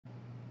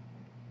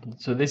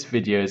So this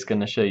video is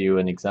going to show you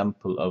an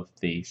example of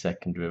the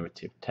second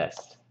derivative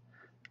test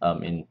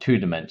in 2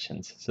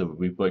 dimensions. So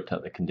we've worked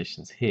out the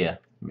conditions here.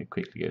 Let me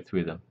quickly go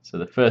through them. So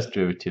the first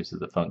derivatives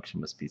of the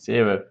function must be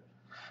 0.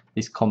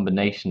 This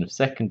combination of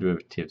second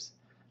derivatives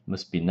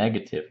must be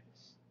negative.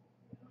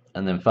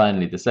 And then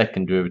finally the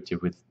second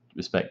derivative with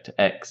respect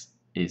to x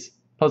is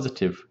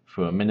positive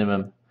for a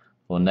minimum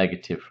or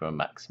negative for a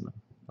maximum.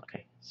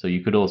 Okay, so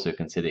you could also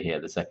consider here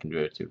the second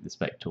derivative with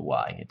respect to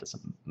y. It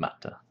doesn't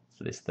matter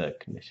for this third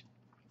condition.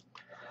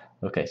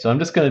 Okay, so I'm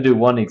just going to do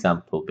one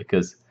example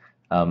because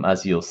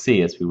as you'll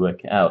see as we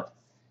work it out,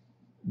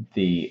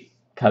 the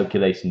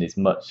calculation is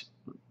much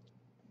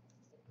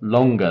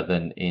longer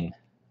than in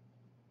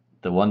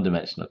the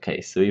one-dimensional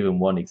case. So even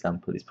one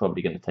example is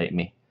probably going to take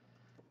me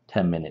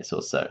 10 minutes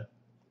or so.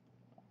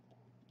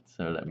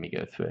 So let me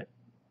go through it.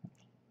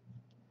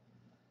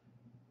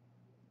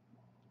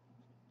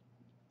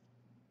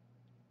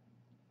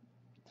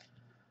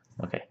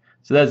 Okay,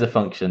 so there's a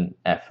function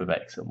f of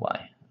x and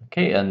y.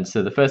 Okay, and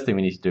so the first thing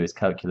we need to do is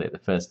calculate the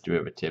first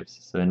derivatives.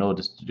 So in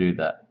order to do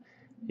that,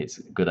 it's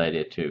a good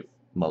idea to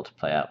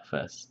multiply out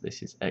first.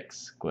 This is x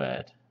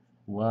squared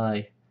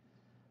y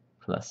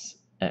plus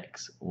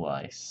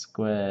xy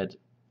squared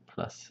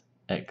plus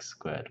x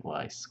squared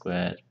y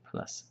squared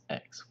plus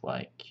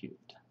xy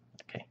cubed.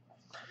 Okay,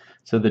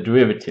 so the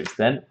derivatives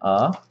then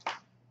are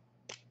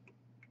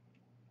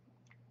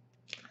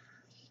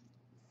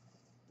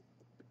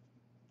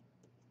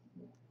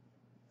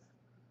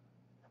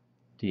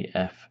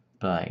df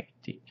by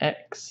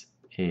dx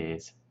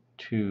is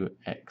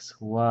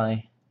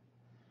 2xy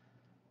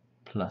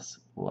plus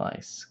y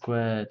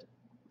squared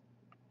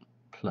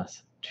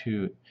plus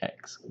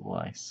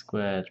 2xy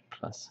squared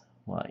plus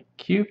y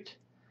cubed,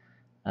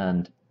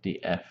 and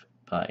df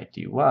by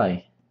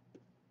dy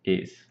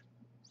is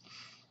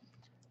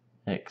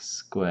x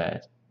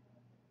squared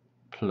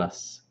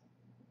plus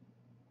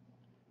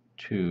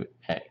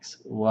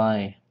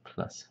 2xy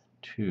plus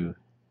 2x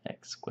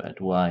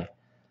squared y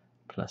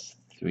plus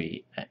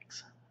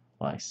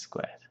 3xy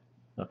squared.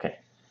 Okay,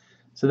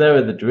 so there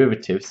are the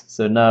derivatives.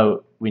 So now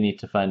we need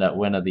to find out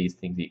when are these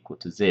things equal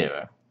to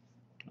 0,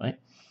 right?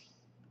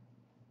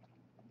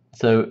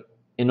 So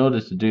in order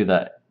to do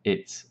that,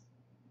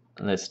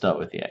 let's start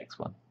with the x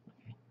one.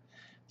 Okay.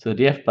 So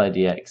df by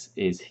dx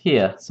is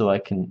here, so I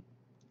can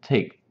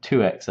take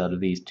 2x out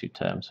of these two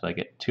terms. So I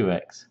get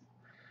 2x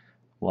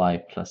y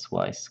plus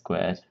y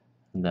squared,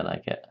 and then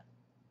I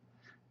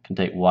can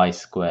take y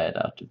squared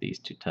out of these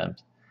two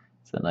terms.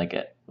 So then I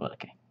get, well,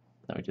 okay,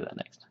 let me do that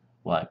next.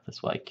 Y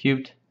plus y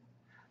cubed.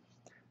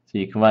 So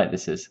you can write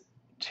this as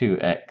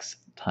 2x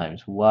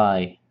times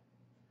y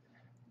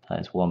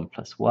times 1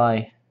 plus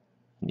y,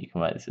 and you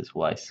can write this as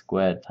y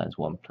squared times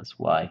 1 plus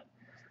y.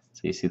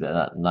 So you see that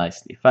that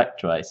nicely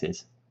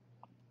factorizes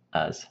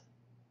as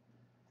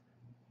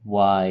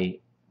y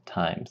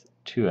times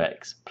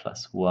 2x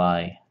plus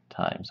y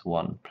times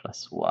 1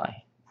 plus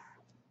y.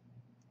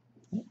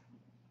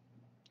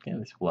 Okay,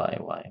 this y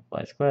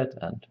squared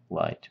and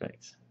y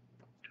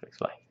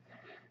 2xy.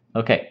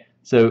 Okay,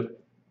 so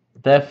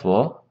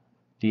therefore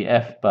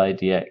df by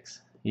dx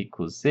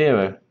equals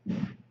 0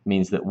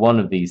 means that one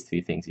of these three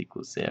things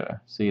equals 0.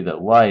 So either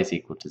y is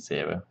equal to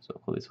 0, so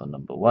I'll call this one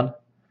number 1,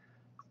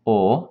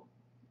 or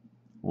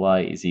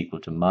y is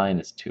equal to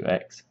minus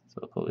 2x,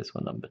 so I'll call this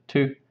one number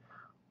 2,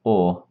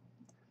 or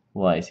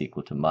y is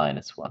equal to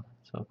minus 1,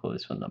 so I'll call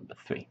this one number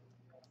 3.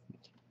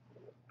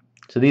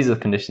 So these are the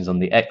conditions on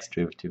the x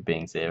derivative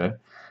being 0.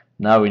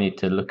 Now we need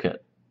to look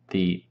at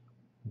the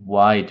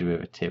y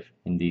derivative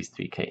in these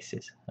three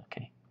cases.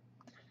 Okay.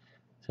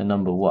 So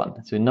number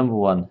 1. So in number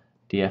 1,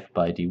 df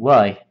by dy,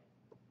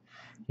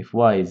 if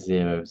y is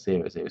 0,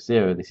 0, 0,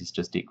 0, this is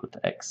just equal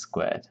to x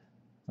squared.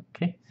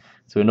 Okay.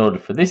 So in order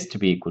for this to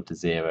be equal to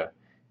 0,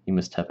 you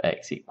must have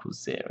x equals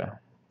 0.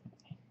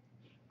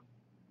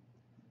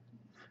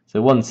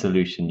 So one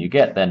solution you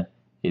get then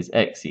is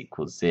x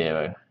equals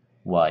 0,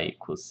 y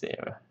equals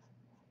 0.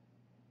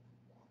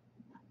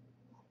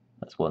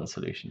 That's one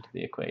solution to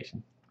the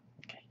equation.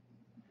 Okay.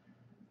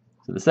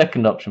 So the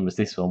second option was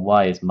this one,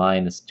 y is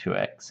minus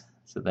 2x.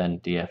 So then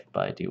df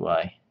by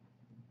dy.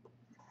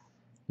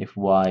 If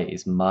y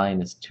is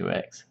minus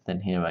 2x,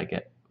 then here I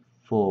get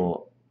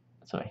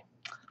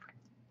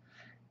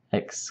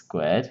x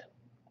squared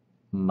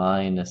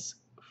minus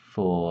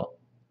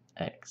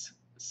 4x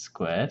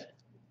squared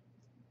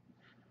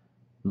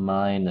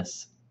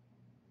minus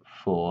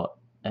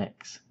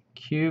 4x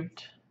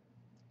cubed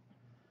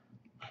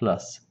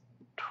plus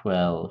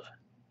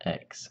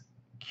 12x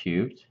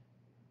cubed.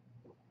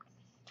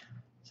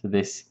 So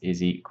this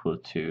is equal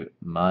to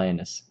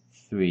minus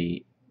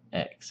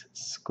 3x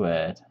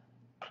squared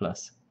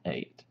plus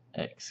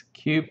 8x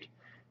cubed,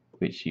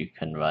 which you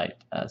can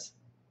write as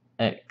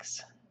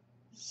x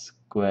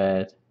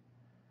squared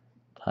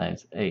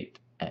times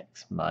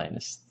 8x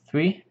minus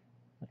 3.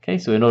 Okay,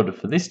 so in order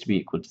for this to be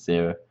equal to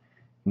 0,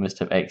 you must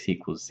have x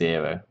equals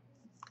 0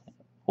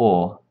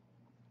 or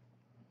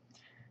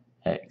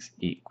x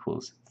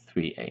equals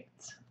 3/8.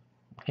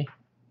 Okay,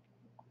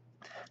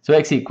 So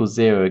x equals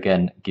 0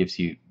 again gives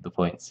you the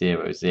point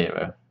 0,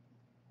 0,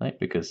 right?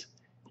 Because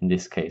in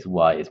this case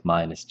y is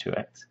minus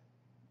 2x.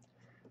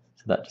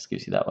 So that just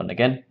gives you that one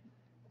again.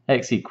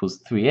 X equals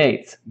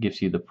 3/8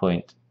 gives you the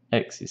point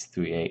x is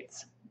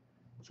 3/8.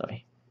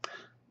 Sorry.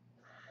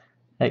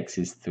 X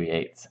is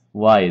 3/8.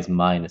 Y is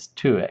minus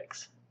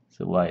 2x.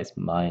 So y is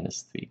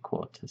minus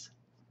 3/4.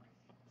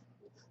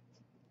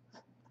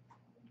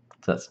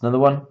 So that's another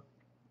one.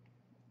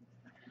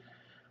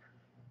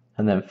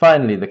 And then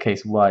finally the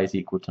case y is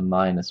equal to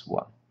minus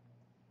 1.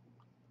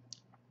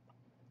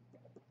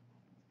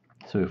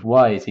 So if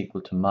y is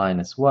equal to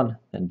minus 1,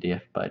 then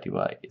df by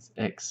dy is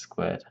x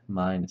squared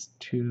minus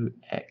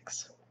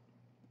 2x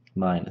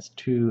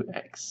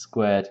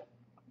squared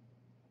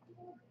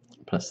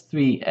plus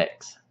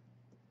 3x,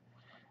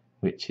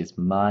 which is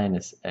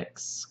minus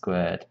x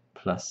squared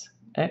plus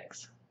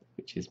x,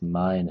 which is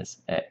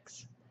minus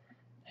x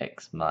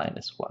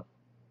minus 1.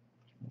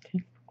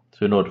 Okay.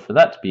 So in order for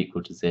that to be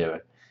equal to 0,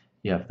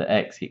 you have that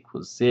x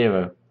equals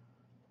 0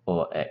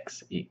 or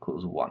x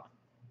equals 1.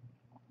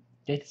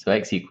 Okay, so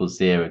x equals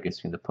 0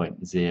 gives me the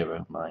point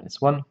 0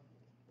 minus 1.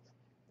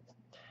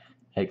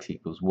 X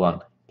equals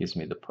 1 gives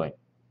me the point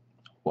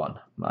 1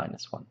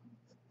 minus 1.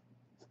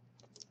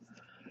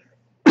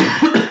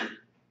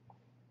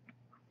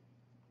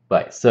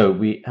 Right, so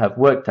we have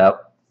worked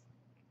out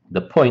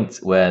the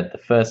points where the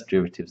first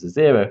derivatives are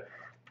 0,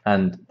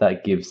 and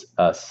that gives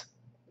us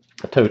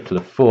a total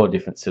of 4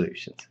 different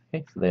solutions.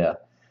 Okay, so they are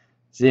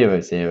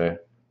 0, 0,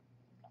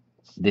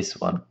 this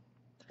one,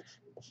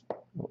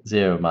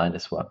 0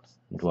 minus 1,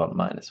 and 1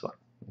 minus 1.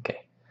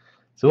 Okay,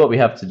 so what we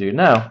have to do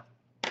now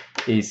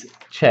is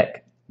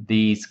check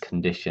these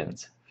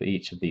conditions for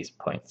each of these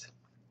points.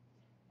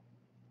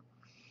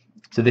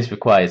 So this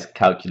requires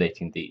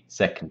calculating the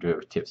second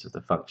derivatives of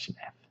the function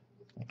f.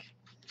 Okay.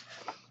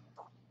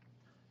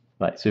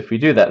 Right, so if we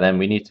do that, then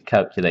we need to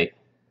calculate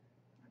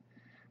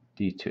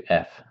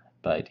d2f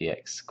by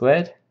dx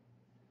squared,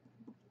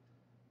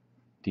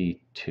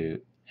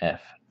 d2f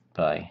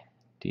by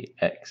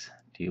dx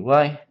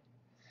dy,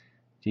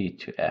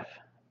 d2f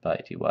by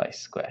dy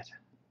squared.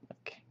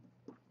 Okay.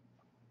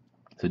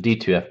 So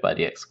d2f by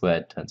dx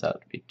squared turns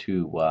out to be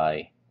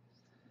 2y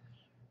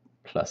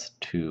plus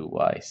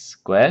 2y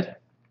squared.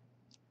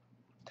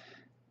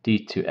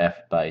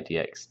 d2f by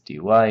dx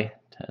dy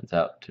turns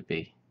out to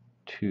be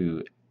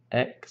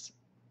 2x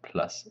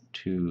plus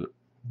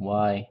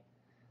 2y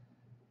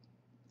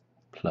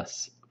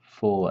plus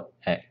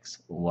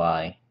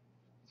 4xy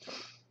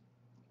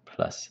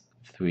plus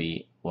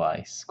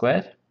 3y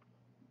squared.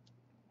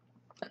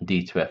 And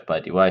d2f by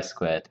dy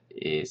squared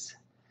is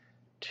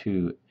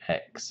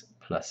 2x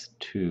plus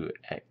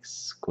 2x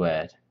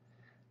squared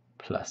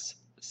plus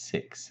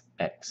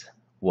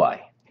 6xy.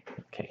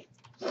 Okay.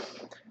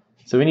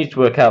 So we need to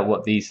work out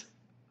what these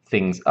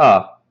things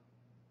are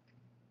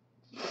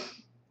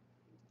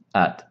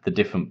at the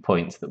different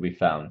points that we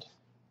found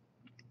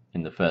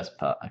in the first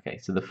part. Okay,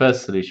 so the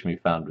first solution we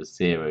found was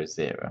 0,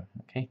 0.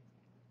 Okay,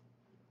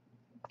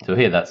 so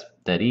here that's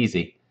dead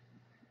easy.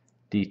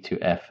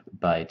 d2f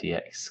by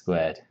dx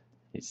squared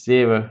is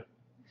 0.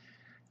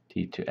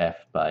 d2f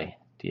by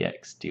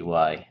dx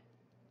dy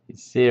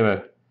is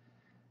 0.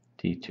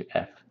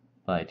 d2f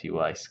by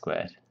dy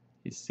squared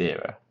is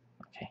 0.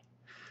 Okay.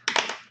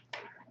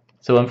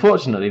 So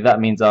unfortunately that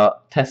means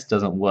our test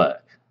doesn't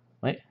work,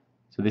 right?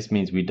 So this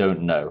means we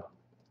don't know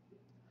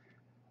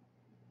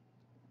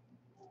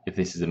if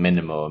this is a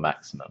minimum or a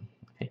maximum.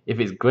 Okay? If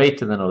it's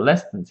greater than or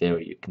less than 0,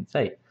 you can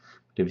say,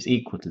 but if it's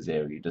equal to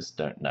 0, you just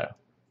don't know.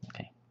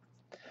 Okay.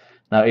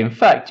 Now, in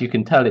fact, you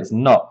can tell it's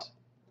not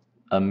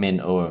a min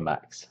or a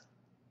max.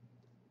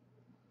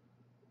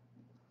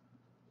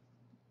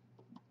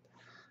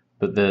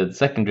 But the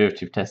second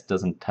derivative test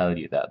doesn't tell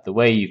you that. The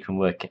way you can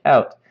work it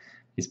out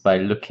is by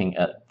looking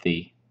at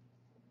the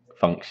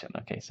function.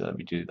 Okay, so let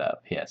me do that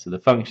up here. So the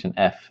function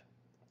f,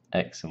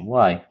 x, and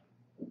y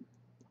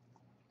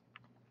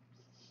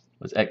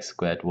was x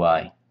squared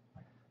y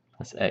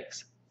plus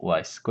x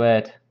y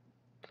squared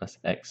plus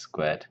x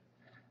squared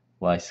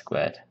y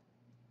squared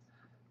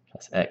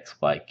plus x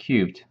y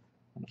cubed.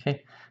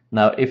 Okay,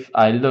 now if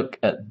I look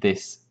at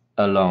this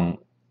along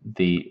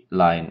the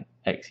line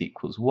x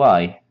equals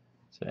y,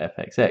 so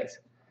fxx,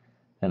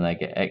 then I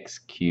get x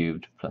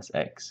cubed plus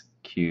x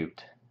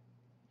cubed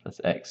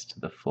plus x to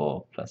the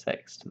 4 plus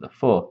x to the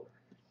 4.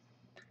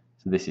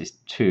 So this is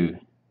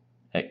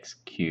 2x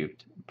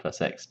cubed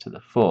plus x to the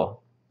 4.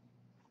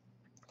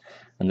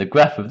 And the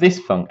graph of this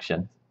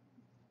function,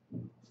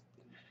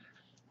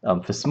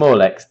 for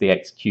small x, the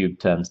x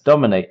cubed terms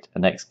dominate,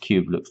 and x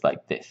cubed looks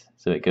like this.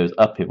 So it goes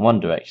up in one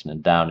direction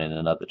and down in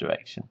another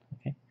direction.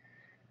 Okay?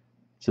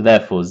 So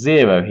therefore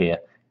 0 here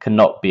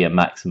cannot be a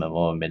maximum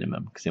or a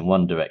minimum, because in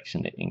one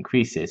direction it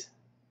increases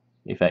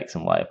if x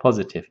and y are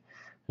positive,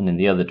 and in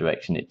the other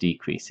direction it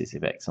decreases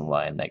if x and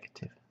y are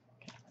negative.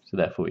 Okay? So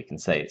therefore we can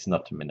say it's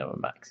not a min or a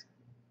max.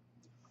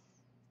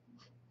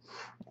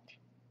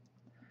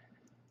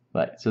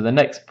 Right, so the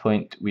next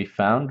point we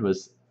found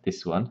was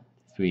this one,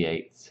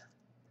 3/8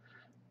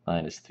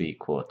 minus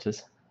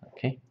 3/4.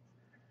 Okay,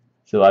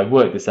 So I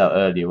worked this out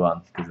earlier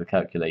on because the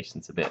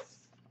calculation's a bit,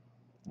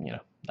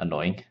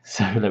 annoying.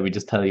 So let me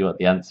just tell you what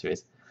the answer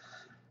is.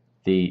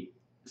 The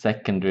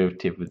second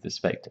derivative with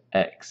respect to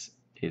x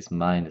is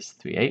minus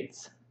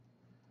 3/8.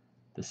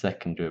 The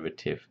second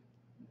derivative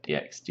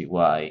dx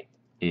dy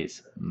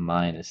is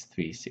minus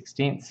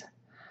 3/16.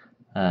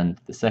 And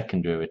the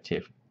second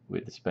derivative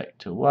with respect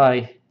to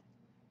y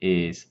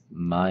is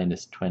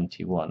minus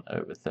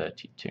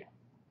 21/32.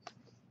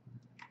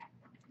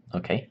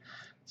 Okay,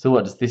 so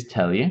what does this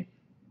tell you?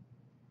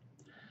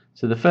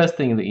 So the first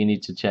thing that you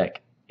need to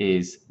check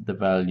is the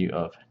value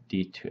of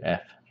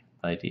d2f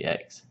by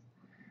dx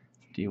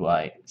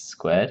dy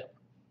squared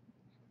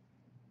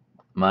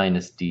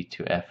minus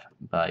d2f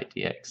by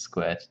dx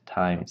squared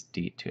times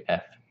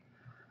d2f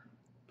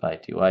by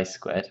dy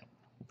squared.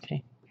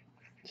 Okay,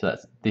 so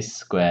that's this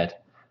squared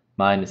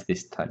minus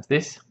this times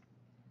this.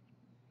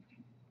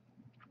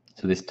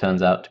 So this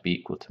turns out to be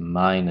equal to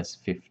minus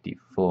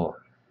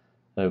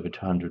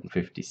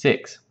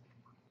 54/256.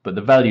 But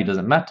the value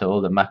doesn't matter.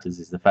 All that matters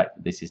is the fact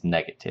that this is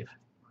negative.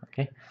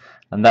 Okay,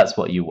 and that's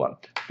what you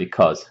want,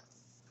 because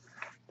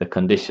the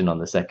condition on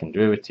the second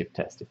derivative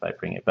test, if I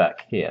bring it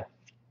back here,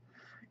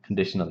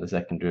 condition on the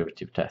second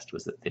derivative test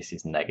was that this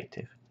is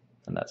negative,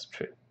 and that's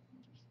true.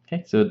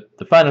 Okay, so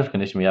the final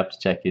condition we have to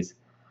check is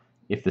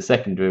if the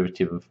second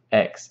derivative of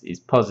x is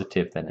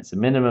positive, then it's a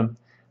minimum,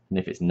 and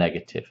if it's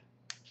negative,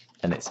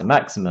 then it's a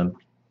maximum.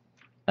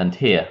 And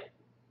here,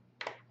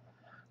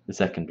 the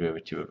second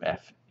derivative of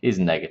f is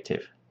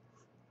negative.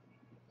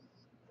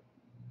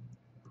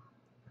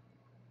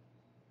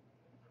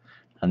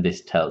 And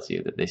this tells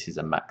you that this is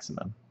a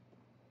maximum.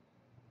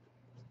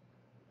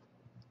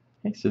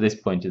 Okay, so this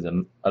point is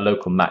a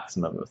local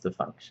maximum of the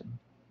function.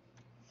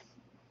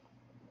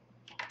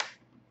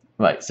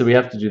 Right, so we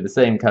have to do the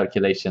same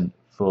calculation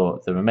for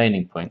the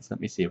remaining points.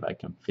 Let me see if I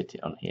can fit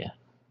it on here.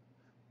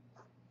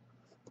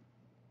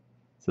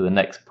 So the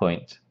next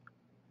point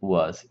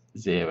was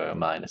 0,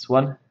 minus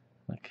 1.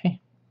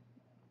 Okay.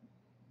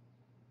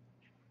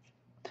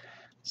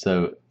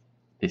 So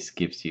this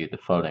gives you the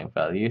following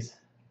values.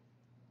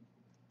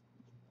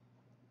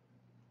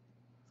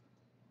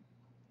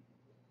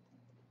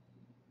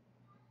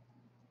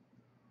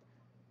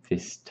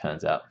 This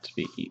turns out to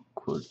be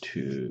equal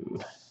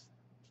to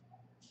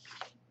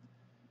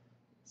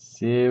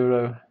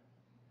 0.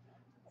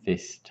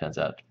 This turns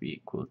out to be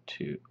equal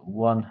to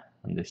 1.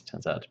 And this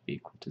turns out to be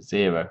equal to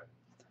 0.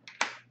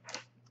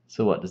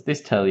 So what does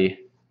this tell you?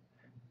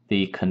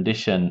 The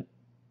condition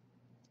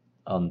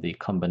on the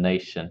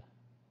combination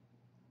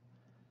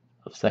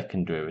of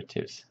second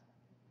derivatives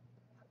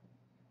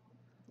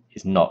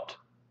is not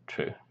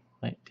true.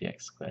 Right?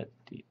 Dx squared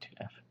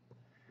d2f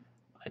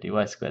by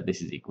dy squared,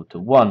 this is equal to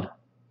 1,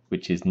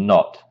 which is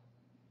not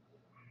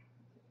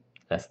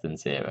less than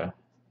 0.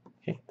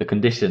 Okay? The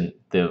condition,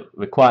 the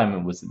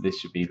requirement was that this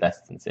should be less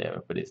than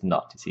 0, but it's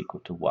not, it's equal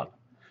to 1.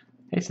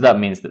 Okay, so that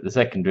means that the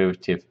second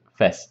derivative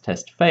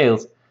test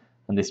fails,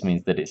 and this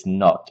means that it's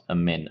not a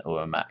min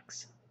or a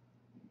max.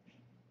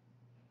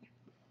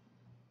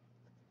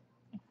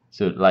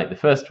 So like the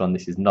first one,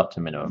 this is not a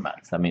min or a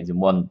max. That means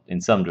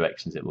in some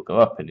directions it will go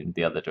up, and in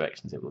the other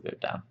directions it will go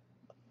down.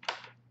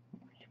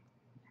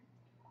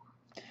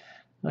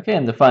 Okay,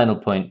 and the final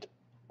point,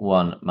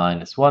 1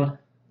 minus 1,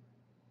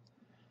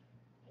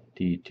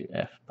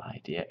 d2f by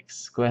dx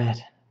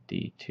squared,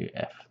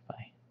 d2f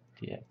by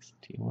dx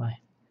dy,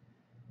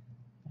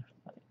 f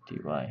by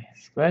dy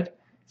squared.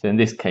 So in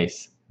this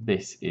case,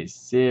 this is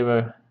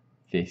 0,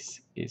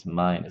 this is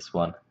minus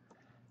 1,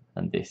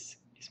 and this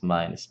is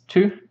minus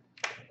 2.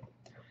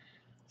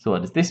 So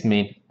what does this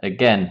mean?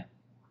 Again,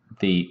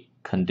 the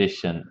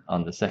condition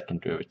on the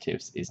second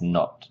derivatives is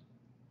not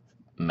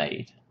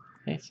made.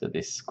 Okay, so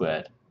this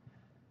squared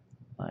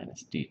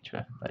minus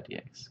d2f by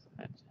dx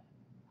squared,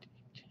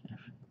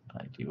 d2f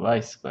by dy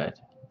squared.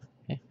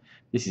 Okay,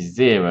 this is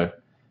 0,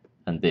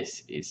 and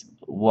this is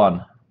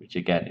 1, which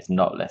again is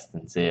not less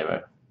than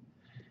 0,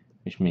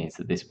 which means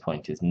that this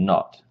point is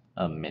not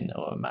a min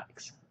or a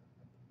max.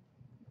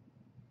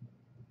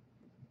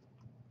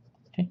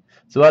 Okay,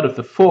 so out of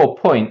the 4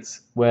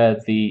 points where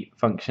the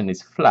function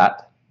is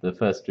flat, the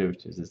first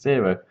derivatives are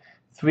 0,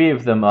 3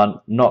 of them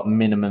are not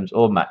minimums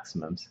or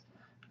maximums,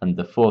 and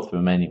the fourth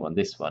remaining one,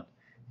 this one,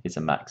 is a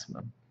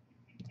maximum.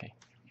 Okay.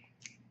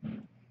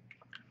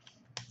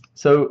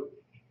 So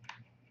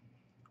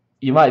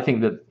you might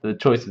think that the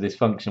choice of this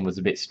function was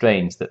a bit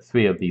strange, that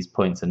 3 of these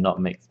points are not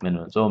mixed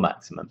minimums or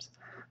maximums.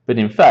 But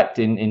in fact,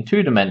 in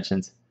 2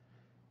 dimensions,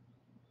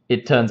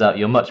 it turns out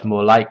you're much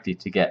more likely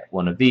to get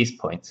one of these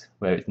points,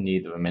 where it's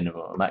neither a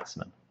minimum or a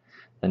maximum,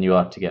 than you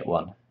are to get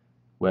one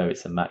where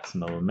it's a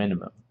maximum or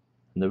minimum.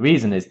 And the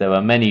reason is there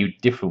are many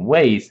different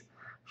ways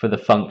for the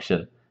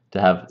function to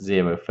have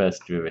 0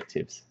 first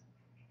derivatives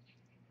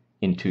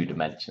in 2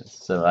 dimensions.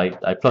 So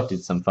I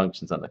plotted some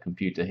functions on the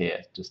computer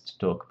here just to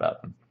talk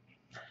about them.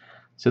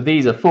 So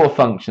these are 4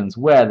 functions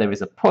where there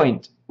is a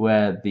point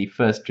where the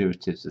first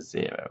derivatives are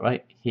 0,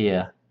 right?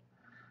 Here,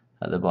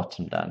 at the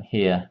bottom down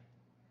here,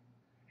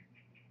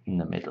 in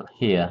the middle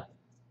here,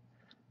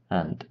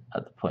 and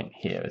at the point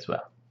here as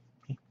well.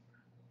 Okay.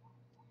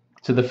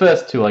 So the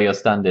first two are your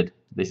standard.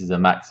 This is a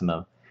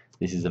maximum,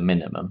 this is a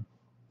minimum.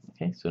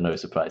 Okay, so no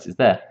surprises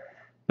there.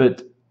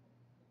 But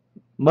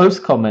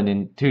most common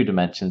in 2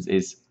 dimensions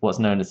is what's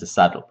known as a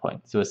saddle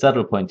point. So a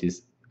saddle point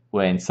is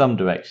where in some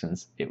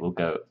directions it will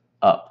go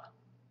up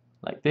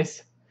like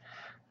this,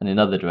 and in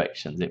other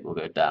directions it will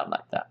go down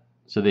like that.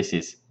 So this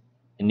is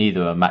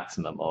neither a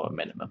maximum or a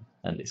minimum,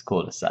 and it's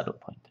called a saddle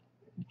point.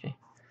 Okay,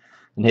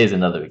 and here's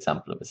another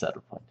example of a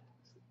saddle point.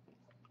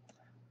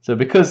 So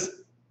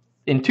because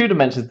in 2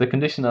 dimensions the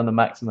condition on the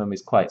maximum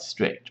is quite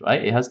strict,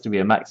 right? It has to be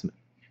a maximum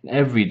in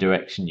every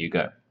direction you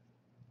go.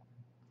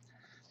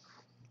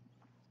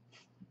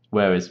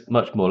 Whereas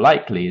much more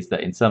likely is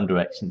that in some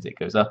directions it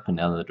goes up and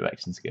in other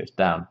directions it goes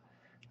down,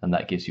 and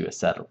that gives you a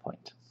saddle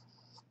point.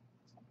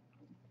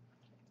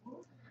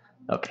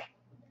 Okay,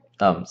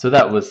 so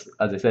that was,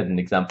 as I said, an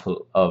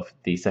example of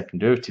the second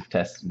derivative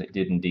test, and it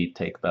did indeed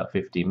take about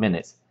 15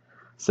 minutes.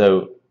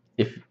 So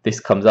if this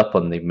comes up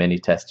on the mini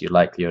test, you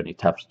likely only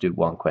have to do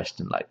 1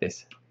 question like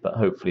this, but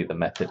hopefully the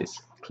method is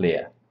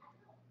clear.